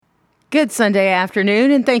Good Sunday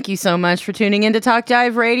afternoon, and thank you so much for tuning in to Talk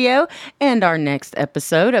Jive Radio and our next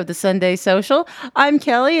episode of the Sunday Social. I'm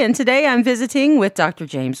Kelly, and today I'm visiting with Dr.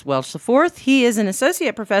 James Welch IV. He is an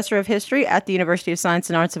associate professor of history at the University of Science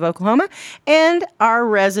and Arts of Oklahoma and our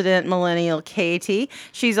resident millennial Katie.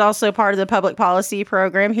 She's also part of the public policy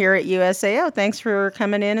program here at USAO. Thanks for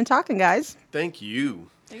coming in and talking, guys. Thank you.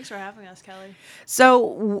 Thanks for having us, Kelly.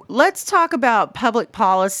 So let's talk about public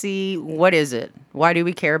policy. What is it? Why do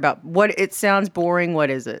we care about what? It sounds boring. What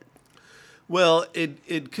is it? Well,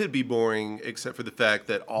 it could be boring, except for the fact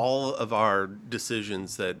that all of our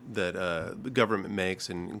decisions that the government makes,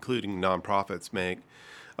 and including nonprofits make,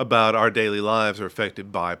 about our daily lives are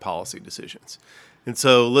affected by policy decisions. And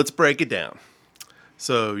so let's break it down.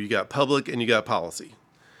 So you got public and you got policy.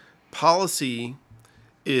 Policy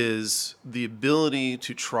is the ability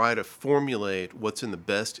to try to formulate what's in the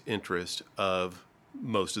best interest of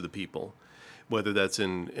most of the people, whether that's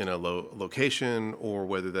in a location or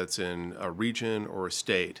whether that's in a region or a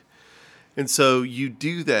state. And so you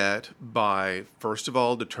do that by, first of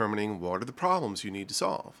all, determining what are the problems you need to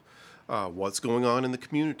solve. What's going on in the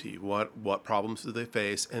community? What problems do they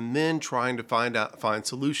face? And then trying to find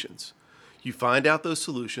solutions. You find out those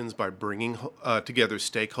solutions by bringing together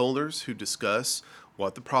stakeholders who discuss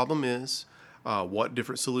what the problem is, what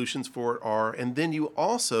different solutions for it are, and then you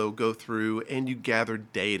also go through and you gather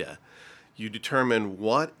data. You determine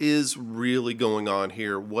what is really going on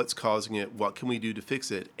here, what's causing it, what can we do to fix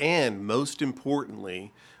it, and most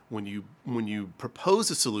importantly, when you propose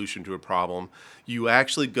a solution to a problem, you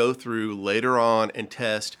actually go through later on and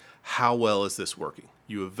test how well is this working.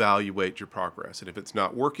 You evaluate your progress, and if it's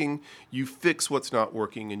not working, you fix what's not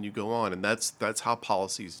working and you go on, and that's how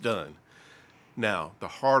policy is done. Now, the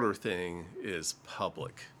harder thing is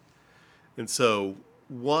public. And so,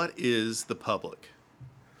 what is the public?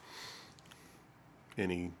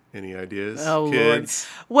 Any ideas, kids? Lord.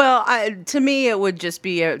 Well, to me, it would just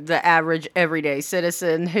be the average everyday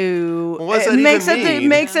citizen who makes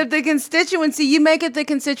up the constituency. You make it the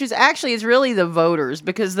constituency. Actually, it's really the voters,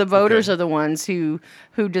 because the voters are the ones who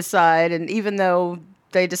decide. And even though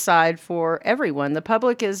they decide for everyone, the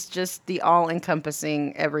public is just the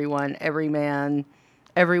all-encompassing everyone, every man,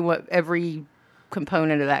 every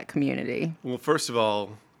component of that community. Well, first of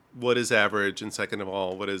all, what is average? And second of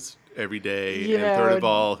all, what is everyday? And third of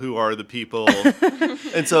all, who are the people?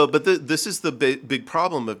 And so, but this is the big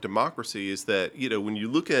problem of democracy, is that, when you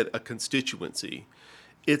look at a constituency,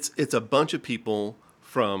 it's a bunch of people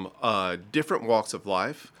from different walks of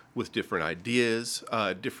life, with different ideas,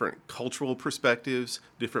 different cultural perspectives,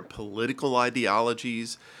 different political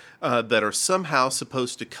ideologies that are somehow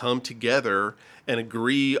supposed to come together and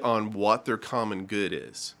agree on what their common good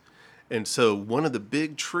is. And so one of the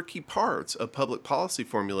big tricky parts of public policy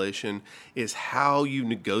formulation is how you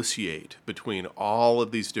negotiate between all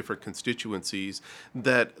of these different constituencies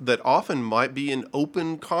that often might be in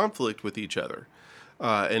open conflict with each other.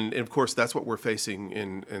 And of course, that's what we're facing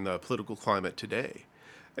in the political climate today.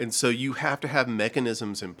 And so you have to have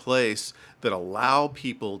mechanisms in place that allow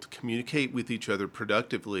people to communicate with each other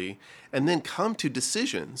productively and then come to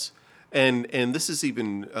decisions. And this is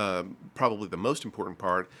even probably the most important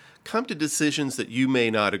part, come to decisions that you may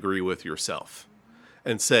not agree with yourself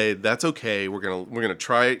and say, that's okay, we're gonna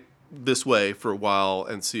try it this way for a while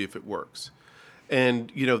and see if it works. And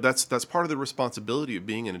that's part of the responsibility of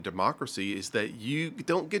being in a democracy, is that you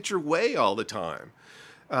don't get your way all the time.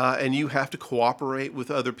 And you have to cooperate with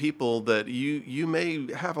other people that you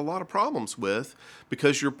may have a lot of problems with,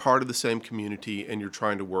 because you're part of the same community and you're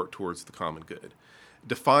trying to work towards the common good.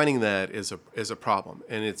 Defining that is a problem,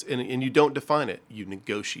 and you don't define it, you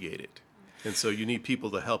negotiate it. And so you need people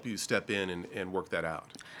to help you step in and work that out.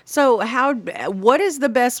 So what is the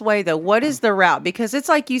best way, though? What is the route? Because it's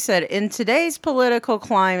like you said, in today's political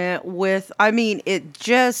climate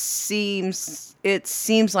it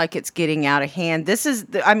seems like it's getting out of hand.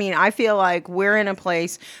 I feel like we're in a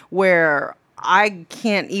place where I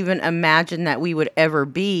can't even imagine that we would ever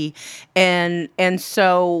be. And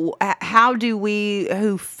so how do we,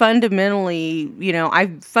 who fundamentally,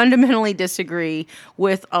 I fundamentally disagree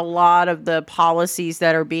with a lot of the policies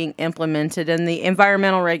that are being implemented and the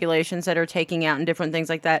environmental regulations that are taking out and different things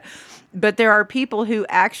like that. But there are people who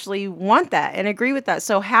actually want that and agree with that.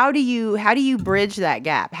 So how do you bridge that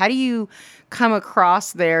gap? How do you come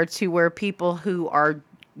across there to where people who are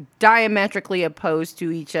diametrically opposed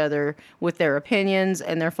to each other with their opinions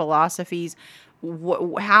and their philosophies,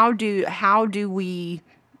 how do we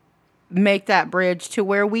make that bridge to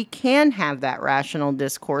where we can have that rational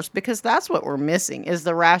discourse? Because that's what we're missing, is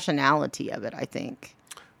the rationality of it, I think.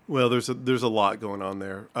 Well, there's a lot going on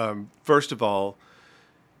there. First of all,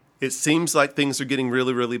 It seems like things are getting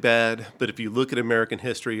really, really bad, but if you look at American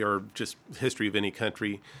history or just history of any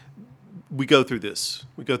country, we go through this.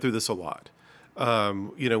 We go through this a lot.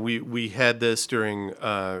 We had this during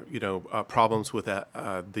problems with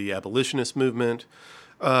the abolitionist movement.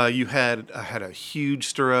 You had a huge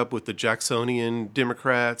stir up with the Jacksonian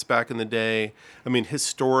Democrats back in the day. I mean,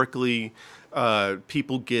 historically,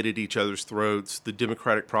 people get at each other's throats. The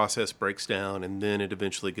democratic process breaks down, and then it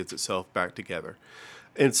eventually gets itself back together.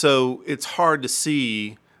 And so it's hard to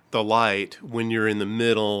see the light when you're in the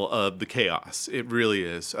middle of the chaos. It really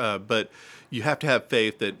is. But you have to have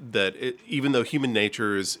faith that even though human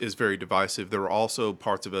nature is very divisive, there are also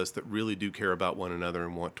parts of us that really do care about one another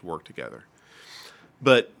and want to work together.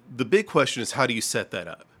 But the big question is, how do you set that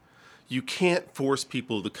up? You can't force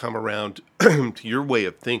people to come around to your way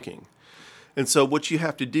of thinking. And so what you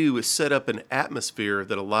have to do is set up an atmosphere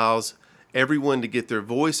that allows everyone to get their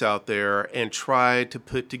voice out there and try to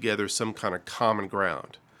put together some kind of common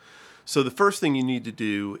ground. So the first thing you need to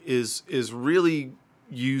do is really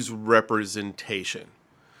use representation.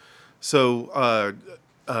 So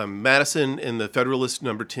Madison in the Federalist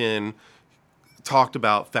No. 10 talked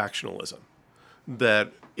about factionalism,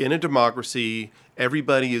 that in a democracy,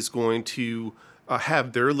 everybody is going to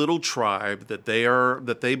have their little tribe that they're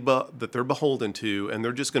beholden to, and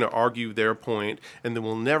they're just going to argue their point, and then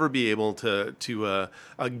will never be able to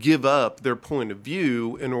give up their point of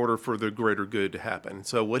view in order for the greater good to happen.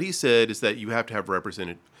 So what he said is that you have to have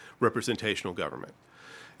representational government,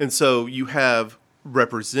 and so you have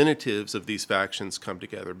representatives of these factions come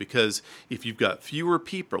together, because if you've got fewer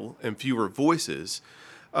people and fewer voices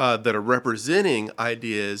that are representing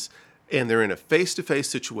ideas, and they're in a face-to-face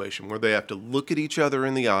situation where they have to look at each other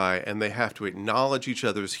in the eye and they have to acknowledge each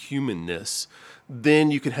other's humanness,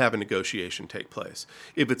 then you can have a negotiation take place.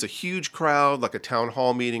 If it's a huge crowd, like a town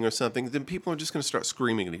hall meeting or something, then people are just going to start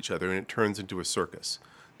screaming at each other, and it turns into a circus.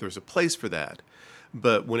 There's a place for that.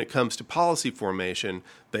 But when it comes to policy formation,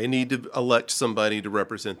 they need to elect somebody to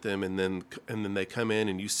represent them, and then they come in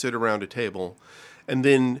and you sit around a table, and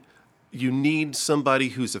then you need somebody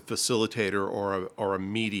who's a facilitator or a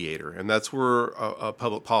mediator, and that's where a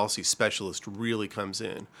public policy specialist really comes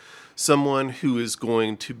in. Someone who is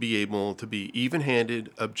going to be able to be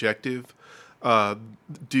even-handed, objective,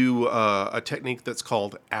 do a technique that's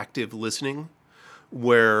called active listening,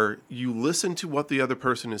 where you listen to what the other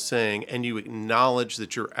person is saying and you acknowledge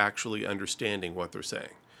that you're actually understanding what they're saying.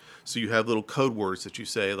 So you have little code words that you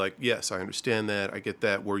say, like, yes, I understand that, I get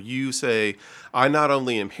that, where you say, I not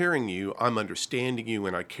only am hearing you, I'm understanding you,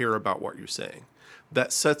 and I care about what you're saying.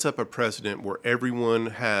 That sets up a precedent where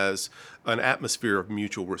everyone has an atmosphere of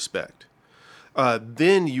mutual respect.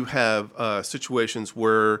 Then you have situations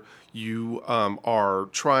where you are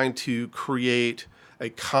trying to create a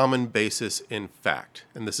common basis in fact.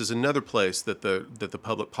 And this is another place that the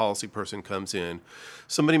public policy person comes in.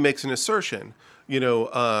 Somebody makes an assertion.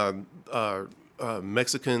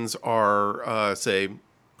 Mexicans are, say,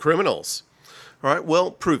 criminals. All right,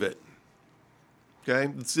 well, prove it.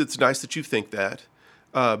 Okay, it's nice that you think that,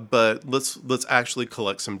 but let's actually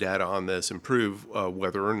collect some data on this and prove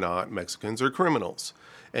whether or not Mexicans are criminals.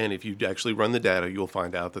 And if you actually run the data, you'll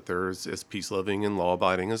find out that they're as peace-loving and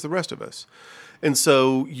law-abiding as the rest of us. And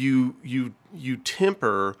so you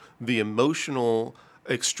temper the emotional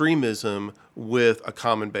extremism with a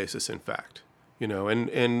common basis in fact.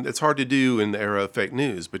 And it's hard to do in the era of fake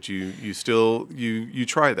news, but you still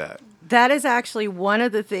try that. That is actually one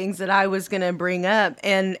of the things that I was going to bring up,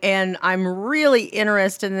 and I'm really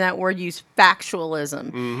interested in that word use,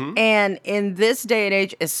 factualism. Mm-hmm. And in this day and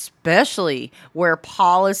age, especially where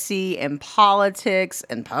policy and politics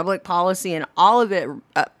and public policy and all of it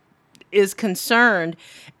is concerned,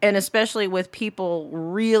 and especially with people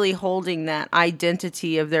really holding that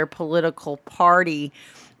identity of their political party,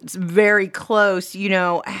 it's very close.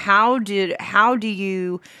 How do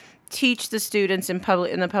you teach the students in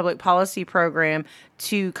the public policy program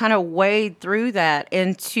to kind of wade through that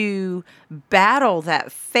and to battle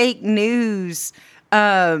that fake news,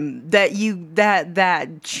 that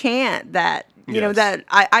chant, that yes. That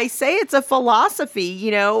I say it's a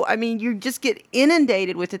philosophy. I mean, you just get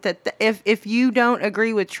inundated with it. That if you don't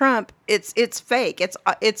agree with Trump, it's fake.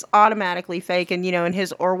 It's automatically fake. And in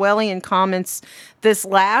his Orwellian comments this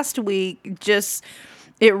last week,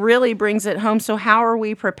 it really brings it home. So how are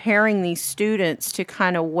we preparing these students to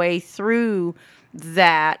kind of weigh through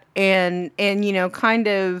that and kind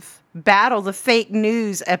of battle the fake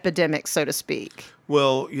news epidemic, so to speak?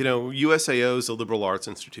 Well, USAO is a liberal arts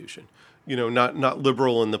institution. Not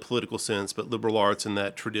liberal in the political sense, but liberal arts in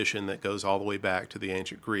that tradition that goes all the way back to the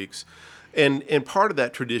ancient Greeks. And part of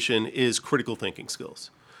that tradition is critical thinking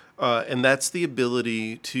skills. And that's the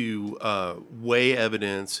ability to weigh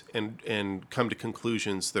evidence and come to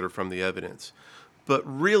conclusions that are from the evidence. But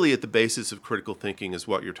really at the basis of critical thinking is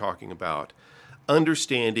what you're talking about.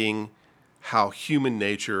 Understanding how human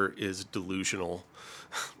nature is delusional,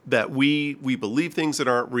 that we believe things that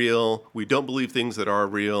aren't real, we don't believe things that are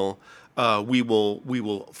real, we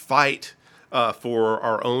will fight for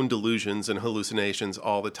our own delusions and hallucinations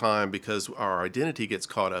all the time because our identity gets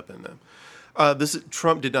caught up in them.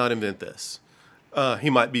 Trump did not invent this. He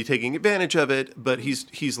might be taking advantage of it, but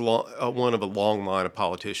he's one of a long line of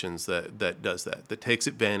politicians that does that takes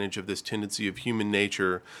advantage of this tendency of human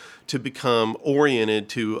nature to become oriented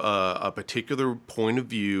to a particular point of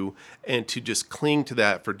view and to just cling to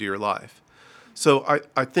that for dear life. So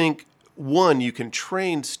I think, one, you can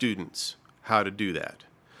train students how to do that.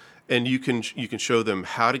 And you can show them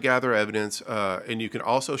how to gather evidence, and you can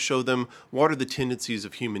also show them what are the tendencies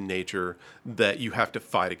of human nature that you have to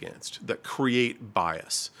fight against, that create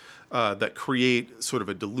bias, that create sort of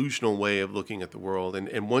a delusional way of looking at the world.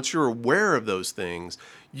 And once you're aware of those things,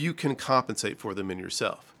 you can compensate for them in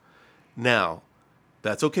yourself. Now,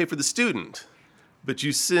 that's okay for the student, but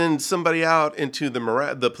you send somebody out into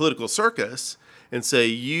the political circus and say,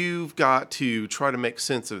 you've got to try to make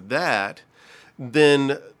sense of that,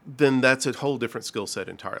 then that's a whole different skill set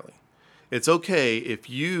entirely. It's okay if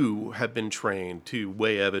you have been trained to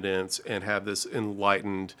weigh evidence and have this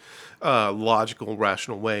enlightened, logical,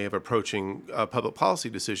 rational way of approaching public policy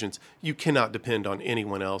decisions. You cannot depend on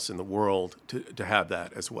anyone else in the world to have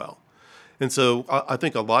that as well. And so I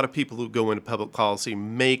think a lot of people who go into public policy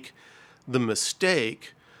make the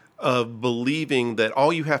mistake of believing that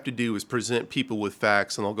all you have to do is present people with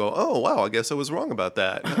facts and they'll go, oh, wow, I guess I was wrong about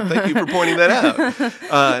that. Thank you for pointing that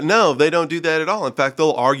out. No, they don't do that at all. In fact,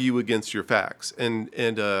 they'll argue against your facts. And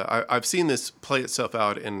I've seen this play itself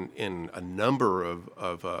out in a number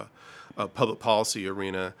of public policy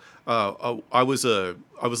arena. I was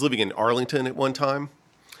living in Arlington at one time.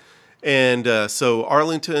 And so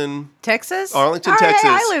Arlington, Texas. Texas. Hey,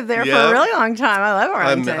 I lived there for a really long time. I love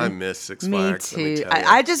Arlington. I miss Six Flags. Me too.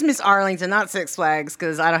 I just miss Arlington, not Six Flags,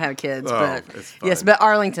 because I don't have kids. But yes, but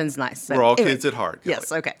Arlington's nice. So, we're all kids at heart.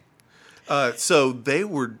 Yes. Okay. So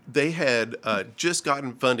they had just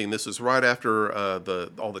gotten funding. This was right after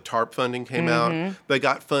all the TARP funding came out. They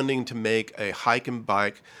got funding to make a hike and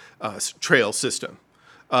bike trail system.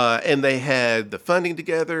 And they had the funding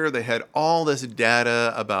together. They had all this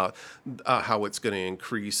data about how it's going to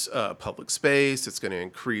increase public space. It's going to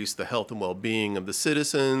increase the health and well-being of the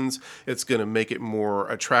citizens. It's going to make it more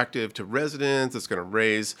attractive to residents. It's going to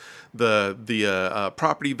raise the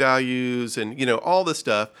property values and, all this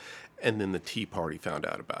stuff. And then the Tea Party found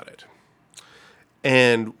out about it.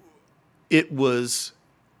 And it was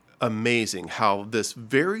amazing how this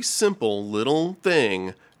very simple little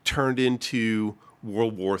thing turned into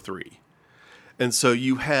World War III. And so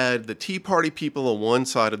you had the Tea Party people on one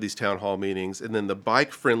side of these town hall meetings, and then the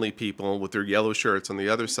bike-friendly people with their yellow shirts on the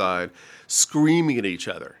other side screaming at each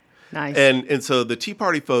other. Nice. And so the Tea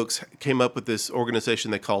Party folks came up with this organization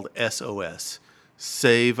they called SOS,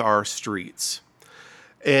 Save Our Streets.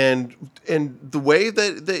 And the way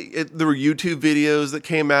that there were YouTube videos that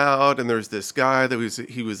came out, and there's this guy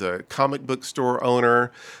he was a comic book store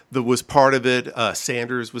owner that was part of it.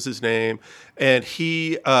 Sanders was his name, and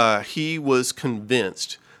he was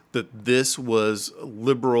convinced that this was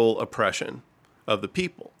liberal oppression of the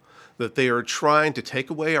people, that they are trying to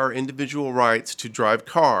take away our individual rights to drive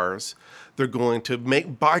cars. They're going to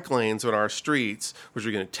make bike lanes on our streets, which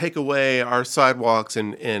are going to take away our sidewalks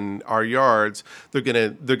and our yards. They're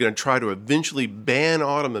going to try to eventually ban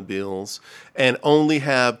automobiles and only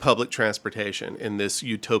have public transportation in this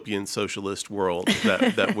utopian socialist world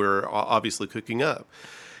that we're obviously cooking up.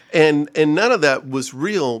 And none of that was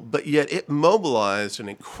real, but yet it mobilized an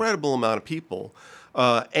incredible amount of people.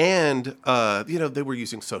 They were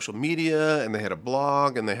using social media, and they had a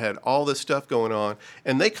blog, and they had all this stuff going on,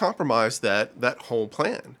 and they compromised that whole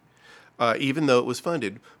plan, even though it was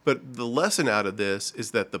funded. But the lesson out of this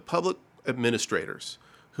is that the public administrators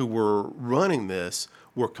who were running this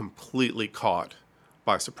were completely caught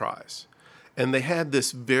by surprise. And they had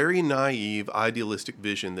this very naive, idealistic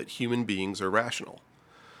vision that human beings are rational,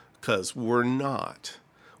 because we're not.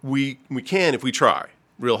 We can if we try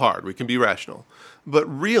real hard. We can be rational. But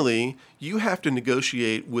really, you have to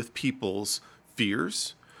negotiate with people's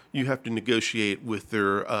fears. You have to negotiate with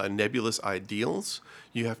their nebulous ideals.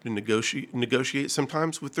 You have to negotiate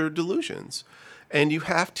sometimes with their delusions. And you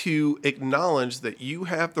have to acknowledge that you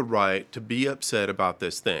have the right to be upset about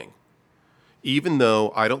this thing. Even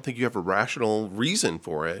though I don't think you have a rational reason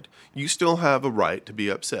for it, you still have a right to be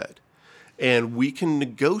upset. and we can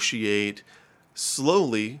negotiate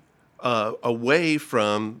slowly away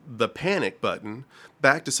from the panic button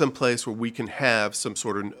back to some place where we can have some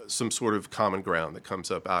sort of common ground that comes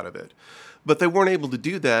up out of it. But they weren't able to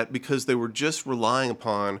do that because they were just relying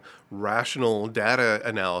upon rational data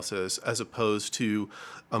analysis as opposed to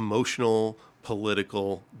emotional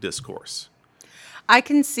political discourse. I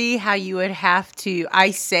can see how you would have to,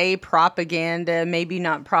 I say propaganda, maybe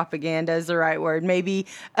not propaganda is the right word, maybe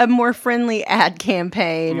a more friendly ad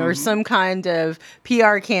campaign or some kind of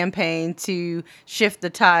PR campaign to shift the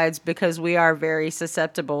tides, because we are very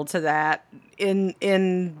susceptible to that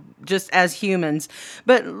in just as humans.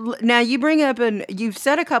 But now you bring up, and you've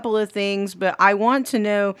said a couple of things, but I want to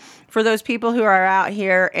know, for those people who are out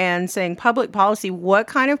here and saying public policy, what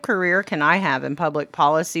kind of career can I have in public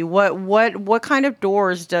policy? What kind of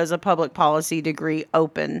doors does a public policy degree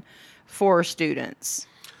open for students?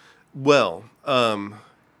 Well,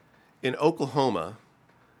 in Oklahoma,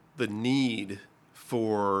 the need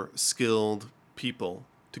for skilled people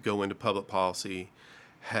to go into public policy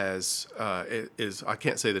I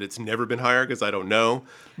can't say that it's never been higher because I don't know,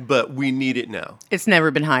 but we need it now. It's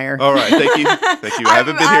never been higher. All right, thank you. I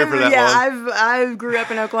haven't been here for that long. I grew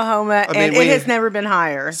up in Oklahoma, and it has never been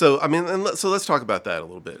higher. So let's talk about that a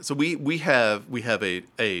little bit. So we have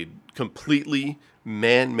a completely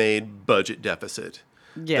man-made budget deficit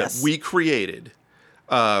that we created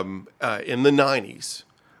in the 90s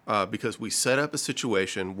because we set up a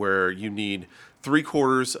situation where you need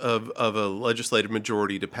 3/4 of a legislative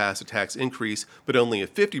majority to pass a tax increase, but only a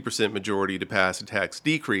 50% majority to pass a tax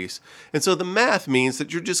decrease. And so the math means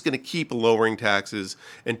that you're just going to keep lowering taxes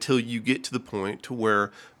until you get to the point to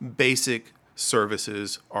where basic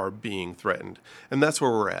services are being threatened. And that's where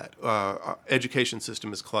we're at. Our education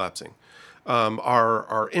system is collapsing.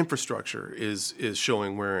 Our infrastructure is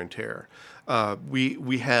showing wear and tear.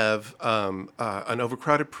 We have an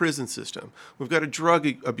overcrowded prison system. We've got a drug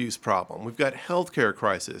abuse problem. We've got healthcare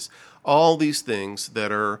crisis. All these things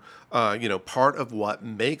that are part of what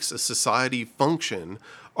makes a society function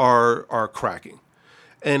are cracking,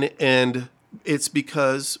 and it's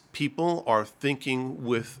because people are thinking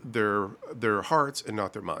with their hearts and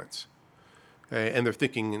not their minds. Okay? And they're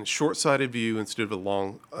thinking in a short-sighted view instead of a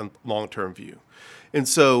long-term view. And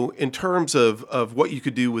so in terms of what you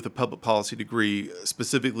could do with a public policy degree,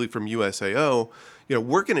 specifically from USAO,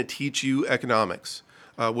 we're going to teach you economics,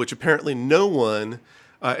 which apparently no one,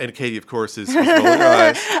 and Katie, of course, is rolling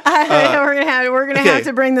her eyes. We're going to have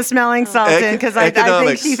to bring the smelling salt in because I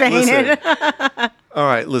think she fainted. All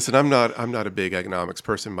right, listen, I'm not a big economics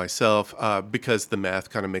person myself because the math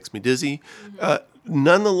kind of makes me dizzy.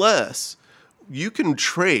 Nonetheless, you can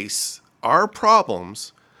trace our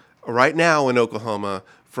problems right now in Oklahoma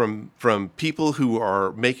from people who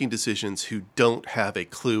are making decisions who don't have a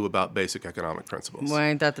clue about basic economic principles. Well,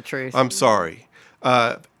 ain't that the truth? I'm sorry.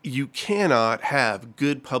 You cannot have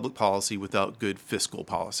good public policy without good fiscal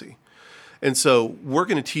policy. And so we're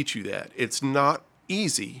going to teach you that. It's not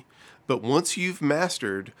easy, but once you've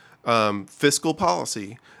mastered fiscal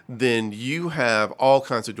policy, then you have all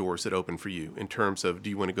kinds of doors that open for you in terms of, do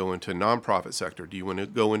you want to go into nonprofit sector? Do you want to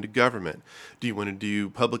go into government? Do you want to do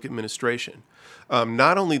public administration?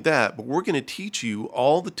 Not only that, but we're going to teach you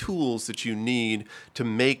all the tools that you need to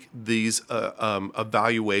make these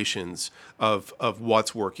evaluations of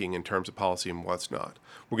what's working in terms of policy and what's not.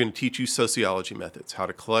 We're going to teach you sociology methods, how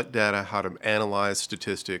to collect data, how to analyze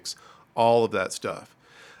statistics, all of that stuff.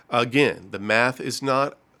 Again, the math is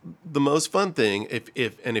not the most fun thing.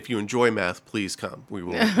 If you enjoy math, please come. We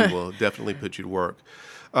will definitely put you to work.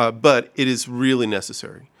 But it is really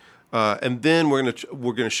necessary. And then we're going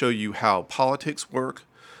to show you how politics work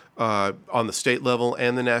on the state level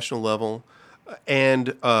and the national level.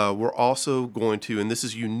 And we're also going to, and this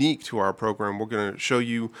is unique to our program, we're going to show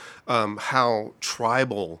you how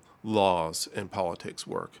tribal laws and politics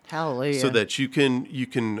work. Hallelujah. So that you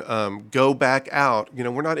can go back out.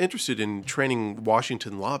 We're not interested in training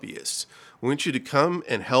Washington lobbyists. We want you to come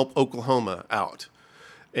and help Oklahoma out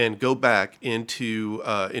and go back into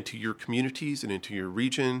your communities and into your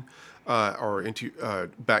region or into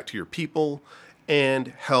back to your people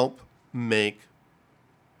and help make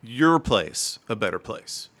your place a better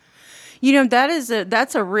place.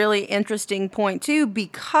 That's a really interesting point too,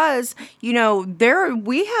 because we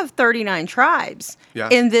have 39 tribes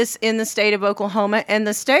in the state of Oklahoma, and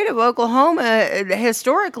the state of Oklahoma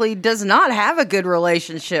historically does not have a good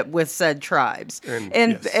relationship with said tribes,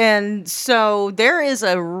 and so there is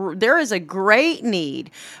a great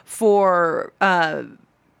need for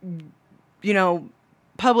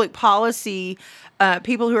public policy,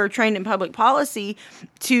 people who are trained in public policy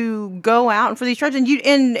to go out for these tribes.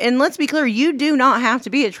 And let's be clear, you do not have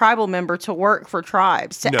to be a tribal member to work for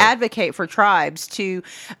tribes, to advocate for tribes, to,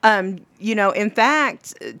 in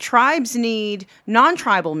fact, tribes need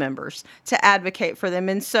non-tribal members to advocate for them.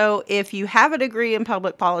 And so if you have a degree in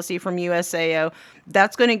public policy from USAO,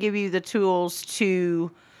 that's going to give you the tools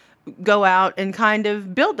to go out and kind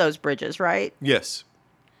of build those bridges, right? Yes.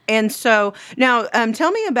 And so now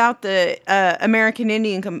tell me about the American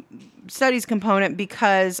Indian Studies component,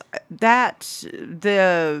 because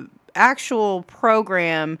the actual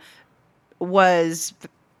program was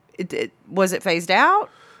it phased out?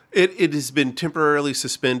 It has been temporarily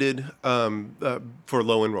suspended for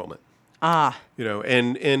low enrollment.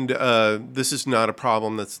 And this is not a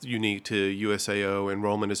problem that's unique to USAO.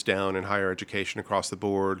 Enrollment is down in higher education across the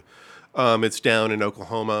board. It's down in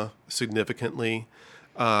Oklahoma significantly.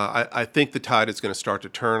 I think the tide is going to start to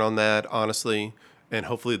turn on that, honestly, and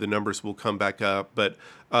hopefully the numbers will come back up. But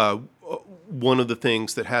one of the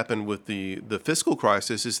things that happened with the fiscal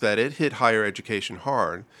crisis is that it hit higher education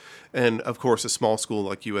hard. And, of course, a small school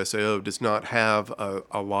like USAO does not have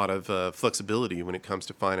a lot of flexibility when it comes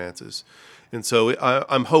to finances. And so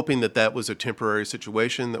I'm hoping that was a temporary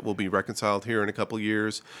situation that will be reconciled here in a couple of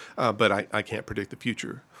years, but I can't predict the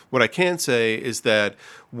future. What I can say is that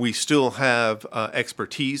we still have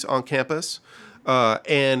expertise on campus,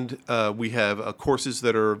 and we have courses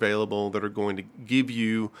that are available that are going to give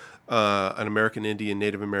you an American Indian,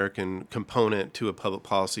 Native American component to a public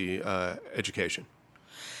policy education.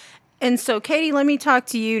 And so, Katie, let me talk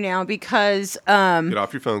to you now, because get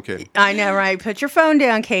off your phone, Katie. I know, right? Put your phone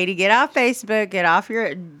down, Katie. Get off Facebook. Get off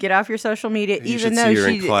your social media. You should see her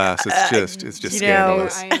in class. It's just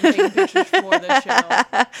scandalous. I am taking pictures for the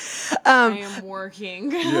show. I am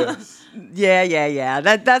working. Yes. Yeah.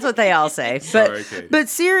 That's what they all say. Sorry, Katie. But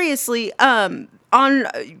seriously, on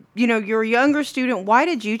you're a younger student. Why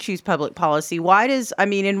did you choose public policy?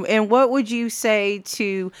 And what would you say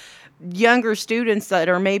to younger students that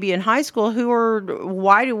are maybe in high school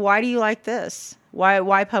why do you like this?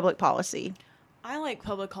 Why public policy? I like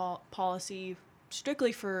public policy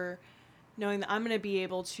strictly for knowing that I'm going to be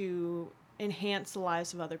able to enhance the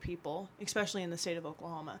lives of other people, especially in the state of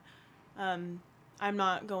Oklahoma. I'm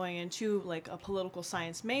not going into like a political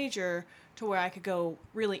science major to where I could go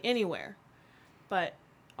really anywhere. But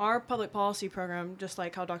our public policy program, just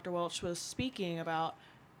like how Dr. Welch was speaking about,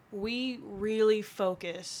 we really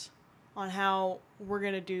focus on how we're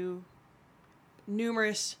going to do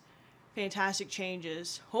numerous fantastic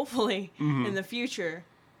changes, hopefully, in the future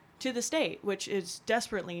to the state, which is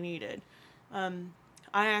desperately needed. I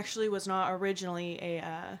actually was not originally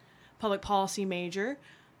a public policy major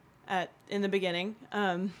in the beginning.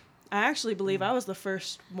 I actually believe I was the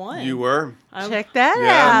first one. You were. Check that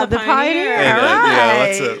out. The pioneer.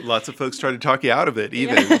 And, lots of folks tried to talk you out of it,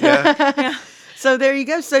 even. Yeah. So there you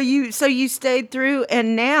go. So you stayed through,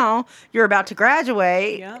 and now you're about to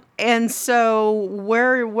graduate. Yep. And so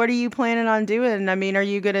what are you planning on doing? I mean, are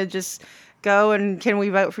you going to just go, and can we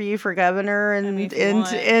vote for you for governor in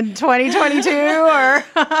 2022? Or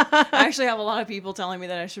I actually have a lot of people telling me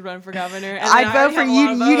that I should run for governor. And I'd vote for you.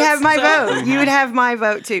 You'd have my vote. You would have my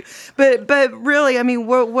vote too. But really, I mean,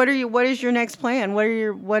 what is your next plan? What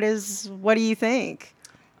do you think?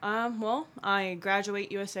 Well, I graduate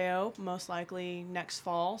USAO most likely next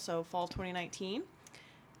fall, so fall 2019.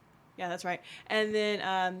 Yeah, that's right. And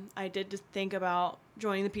then I did think about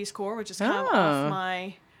joining the Peace Corps, which is kind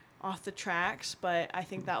of off the tracks, but I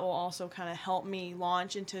think that will also kind of help me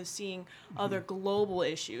launch into seeing other global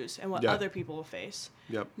issues and what other people will face.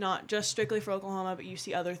 Yep. Not just strictly for Oklahoma, but you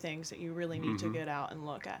see other things that you really need to get out and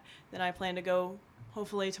look at. Then I plan to go,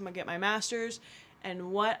 hopefully, to get my master's.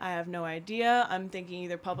 And what, I have no idea. I'm thinking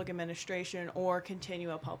either public administration or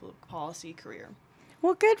continue a public policy career.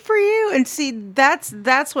 Well, good for you. And see, that's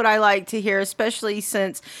what I like to hear, especially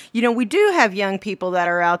since, we do have young people that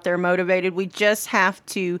are out there motivated. We just have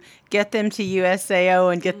to get them to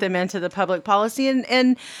USAO and get them into the public policy.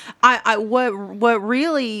 And what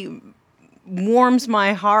really warms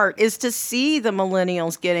my heart is to see the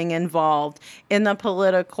millennials getting involved in the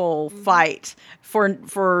political fight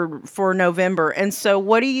for November. And so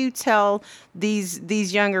what do you tell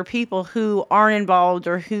these younger people who aren't involved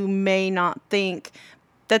or who may not think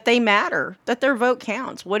that they matter, that their vote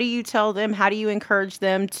counts? What do you tell them? How do you encourage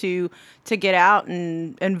them to get out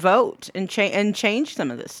and vote and change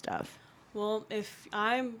some of this stuff? Well,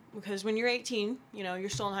 because when you're 18, you're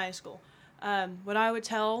still in high school. What I would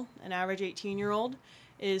tell an average 18-year-old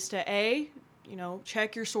is to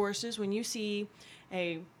check your sources. When you see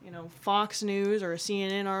a Fox News or a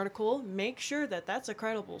CNN article, make sure that that's a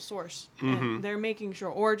credible source. And they're making sure,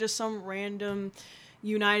 or just some random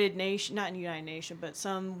United Nation, not United Nation, but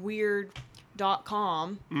some weird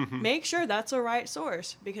 .com. Make sure that's a right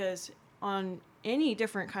source, because on any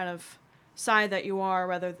different kind of side that you are,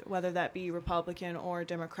 whether that be Republican or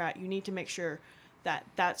Democrat, you need to make sure that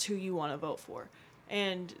that's who you want to vote for,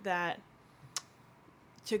 and that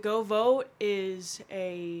to go vote is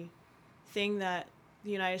a thing that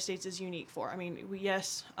the United States is unique for. I mean,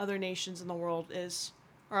 yes, other nations in the world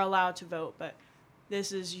are allowed to vote, but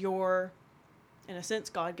this is your, in a sense,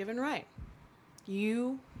 God-given right.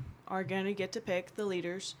 You are going to get to pick the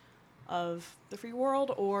leaders of the free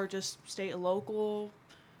world, or just state, local,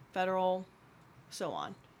 federal, so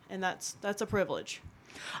on. And that's a privilege.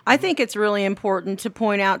 I think it's really important to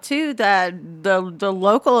point out, too, that the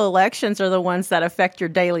local elections are the ones that affect your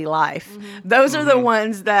daily life. Those are the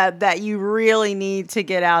ones that you really need to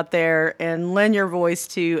get out there and lend your voice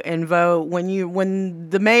to and vote. When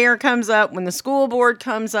the mayor comes up, when the school board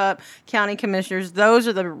comes up, county commissioners, those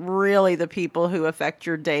are really the people who affect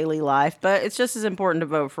your daily life. But it's just as important to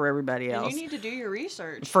vote for everybody else. And you need to do your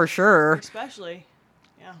research. For sure. Especially.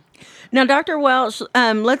 Yeah. Now, Dr. Welch,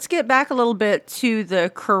 let's get back a little bit to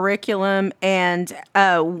the curriculum, and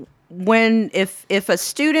if a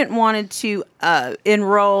student wanted to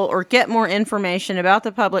enroll or get more information about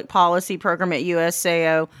the public policy program at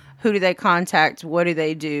USAO, who do they contact? What do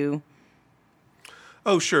they do?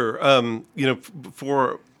 Oh, sure.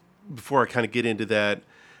 Before I kind of get into that,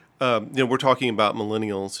 we're talking about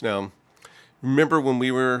millennials now. Remember when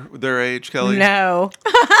we were their age, Kelly? No.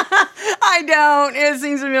 I don't. It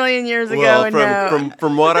seems a million years ago. Well,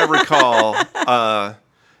 from what I recall,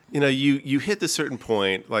 you hit this certain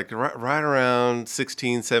point, like right around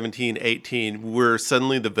 16, 17, 18, where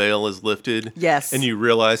suddenly the veil is lifted. Yes. And you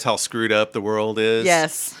realize how screwed up the world is.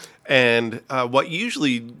 Yes. And what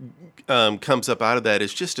usually comes up out of that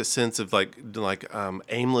is just a sense of like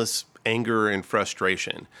aimless anger and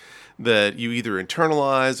frustration that you either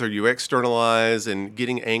internalize or you externalize, and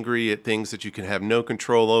getting angry at things that you can have no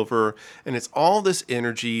control over. And it's all this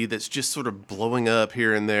energy that's just sort of blowing up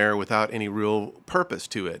here and there without any real purpose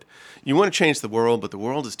to it. You want to change the world, but the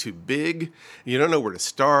world is too big. You don't know where to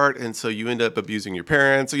start, and so you end up abusing your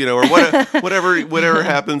parents, or whatever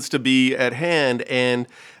happens to be at hand. And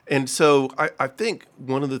so I think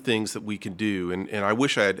one of the things that we can do, and I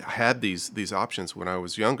wish I had these options when I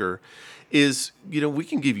was younger, is, we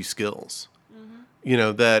can give you skills,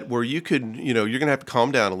 that where you could, you're going to have to calm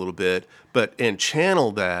down a little bit, and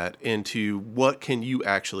channel that into what can you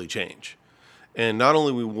actually change. And not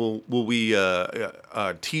only will we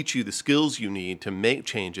teach you the skills you need to make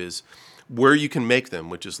changes, where you can make them,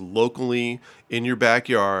 which is locally in your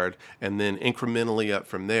backyard, and then incrementally up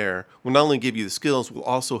from there. We'll not only give you the skills, we'll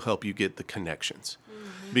also help you get the connections.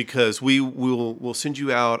 Because we'll send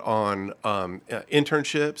you out on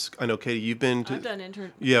internships. I know, Katie, you've been to... I've done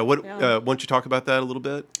internships. Yeah, why don't you talk about that a little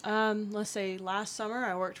bit? Let's say last summer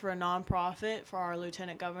I worked for a nonprofit for our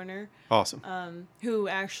lieutenant governor. Awesome. Who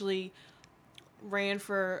actually ran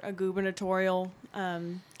for a gubernatorial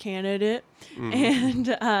candidate. And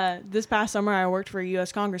this past summer I worked for a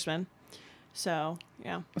U.S. congressman. So,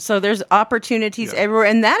 yeah. So there's opportunities everywhere.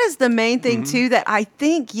 And that is the main thing, too, that I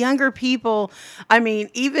think younger people,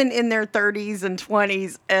 even in their 30s and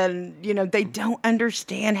 20s, and, they don't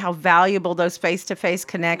understand how valuable those face-to-face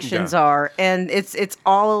connections are. And it's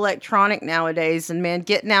all electronic nowadays. And, man,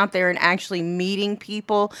 getting out there and actually meeting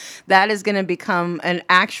people, that is going to become an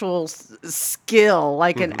actual skill.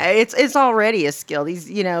 Like, it's already a skill. These,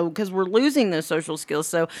 because we're losing those social skills.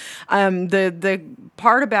 So the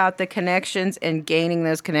part about the connections and gaining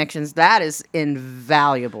those connections, that is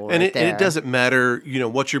invaluable. And it doesn't matter,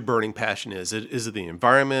 what your burning passion is. Is it the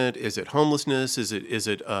environment? Is it homelessness? Is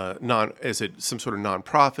it some sort of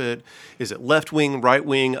nonprofit? Is it left wing, right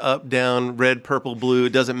wing, up, down, red, purple, blue?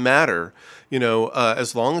 It doesn't matter.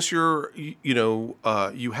 As long as you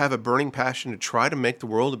have a burning passion to try to make the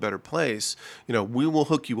world a better place, we will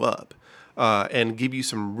hook you up. And give you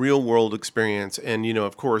some real world experience. And,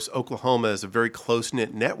 of course, Oklahoma is a very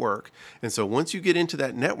close-knit network. And so once you get into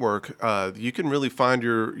that network, you can really find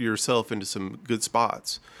yourself into some good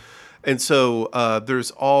spots. And so there's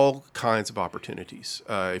all kinds of opportunities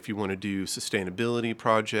if you want to do sustainability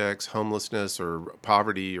projects, homelessness, or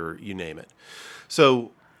poverty, or you name it.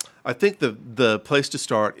 So I think the place to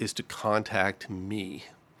start is to contact me.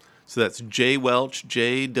 So that's J Welch,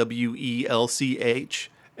 JWELCH,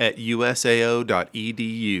 at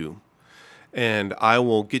usao.edu. and I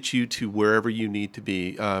will get you to wherever you need to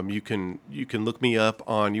be. You can look me up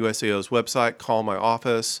on USAO's website, call my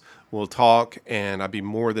office, we'll talk, and I'd be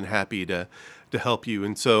more than happy to help you.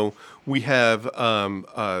 And so we have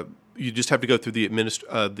you just have to go through the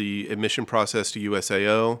admission process to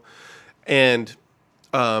USAO, and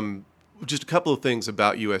just a couple of things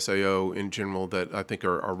about USAO in general that I think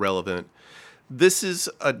are relevant. This is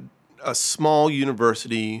a small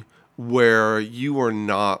university where you are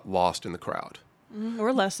not lost in the crowd.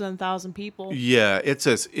 We're less than 1,000 people. Yeah,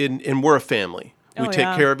 and we're a family. We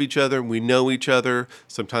take care of each other. We know each other.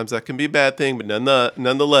 Sometimes that can be a bad thing, but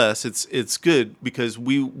nonetheless, it's good because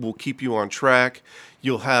we will keep you on track.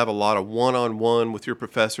 You'll have a lot of one-on-one with your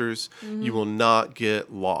professors. Mm-hmm. You will not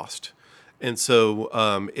get lost. And so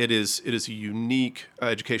it is a unique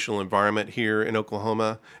educational environment here in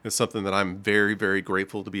Oklahoma. It's something that I'm very, very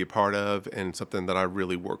grateful to be a part of, and something that I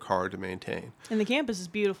really work hard to maintain. And the campus is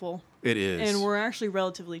beautiful. It is. And we're actually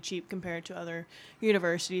relatively cheap compared to other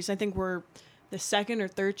universities. I think we're the second or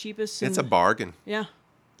third cheapest. It's a bargain. Yeah.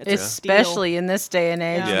 Especially in this day and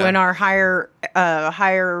age, when our higher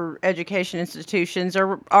education institutions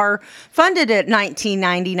are funded at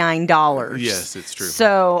 $19.99. Yes, it's true.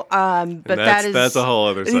 So, but that's a whole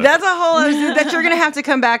other side. That's a whole other that you're going to have to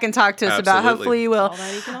come back and talk to us about. Hopefully, you will. All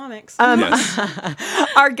that economics. Yes.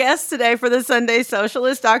 Our guest today for the Sunday Social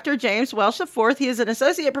is Dr. James Welsh IV. He is an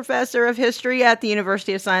associate professor of history at the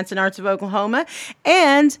University of Science and Arts of Oklahoma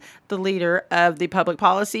and the leader of the public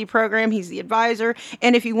policy program. He's the advisor.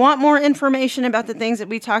 And if you want more information about the things that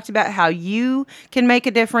we talked about, how you can make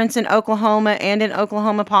a difference in Oklahoma and in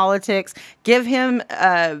Oklahoma politics, give him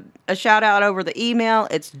a shout out over the email.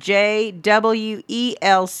 It's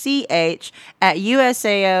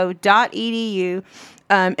jwelch@usao.edu.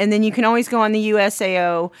 And then you can always go on the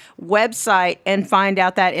USAO website and find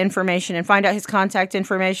out that information and find out his contact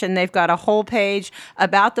information. They've got a whole page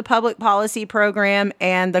about the public policy program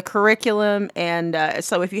and the curriculum. And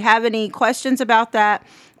so if you have any questions about that,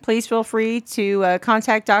 please feel free to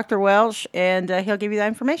contact Dr. Welsh, and he'll give you that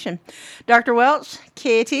information. Dr. Welsh,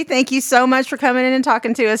 Katie, thank you so much for coming in and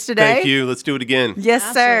talking to us today. Thank you. Let's do it again. Yes,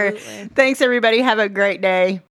 Absolutely. sir. Thanks, everybody. Have a great day.